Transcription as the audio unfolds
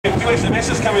few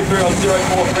SMSs coming through on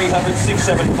 04300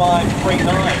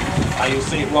 67539. You'll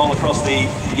see it roll across the,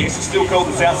 yes, it's still called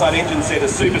the Southside Engine Centre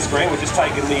Super Screen. We're just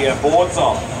taking the boards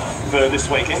off for this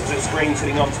weekend. The screen's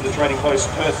heading on to the Trading Post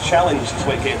Perth Challenge this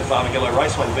weekend. The Farmagillo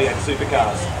Raceway V8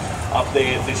 Supercars up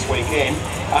there this weekend.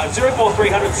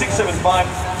 04300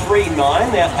 67539.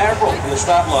 Now, Avril in the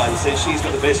start line says she's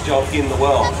got the best job in the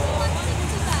world.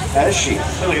 Has she?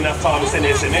 Really enough time to send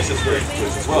SMSs through to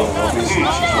us as well. Obviously, she's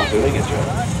not doing it, Joe.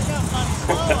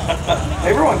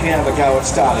 Everyone can have a go at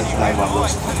starting today, one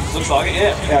looks like. Looks like it,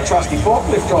 yeah. Our trusty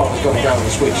forklift driver's got to go to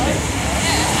the switch now.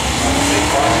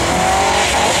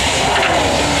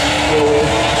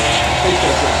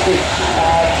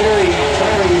 Terry,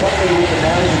 help me with the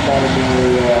management manager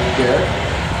here, Derek.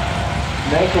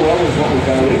 Nankerwell is what we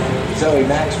go with. Zoe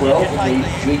Maxwell from the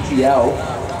GTO.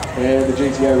 And the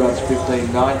GTO runs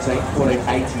 15.19,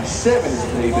 14.87 is the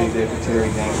PB there for Terry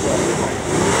Nankerwell.